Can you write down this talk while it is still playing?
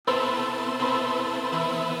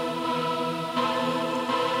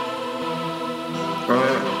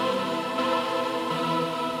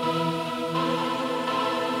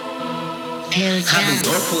I've been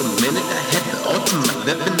gone for a minute, I had the ultimate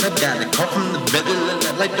living. I got a call from the villain,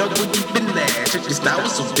 like, dog, where you been at? Check your style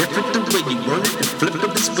was so different, the way you run it and flip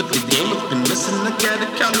it. This what the game has been missing. I got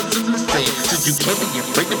the colors in the sand. So you can't be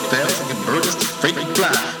afraid to fail, like a bird is afraid to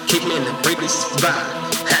fly. Keep me afraid to survive.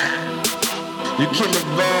 Ha! You can't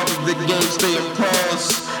evolve if the game stay in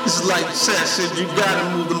pause. It's like chess, if you gotta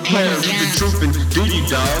move them players. It's the truth and do you,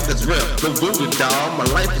 dog? That's real. Don't go with dog. My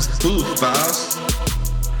life is full of files.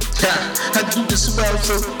 I do this well,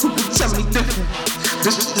 so who can tell me different?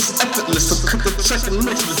 This is effortless, so cook a check and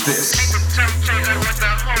mix with this. Keep it temperature with the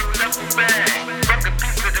whole level bag.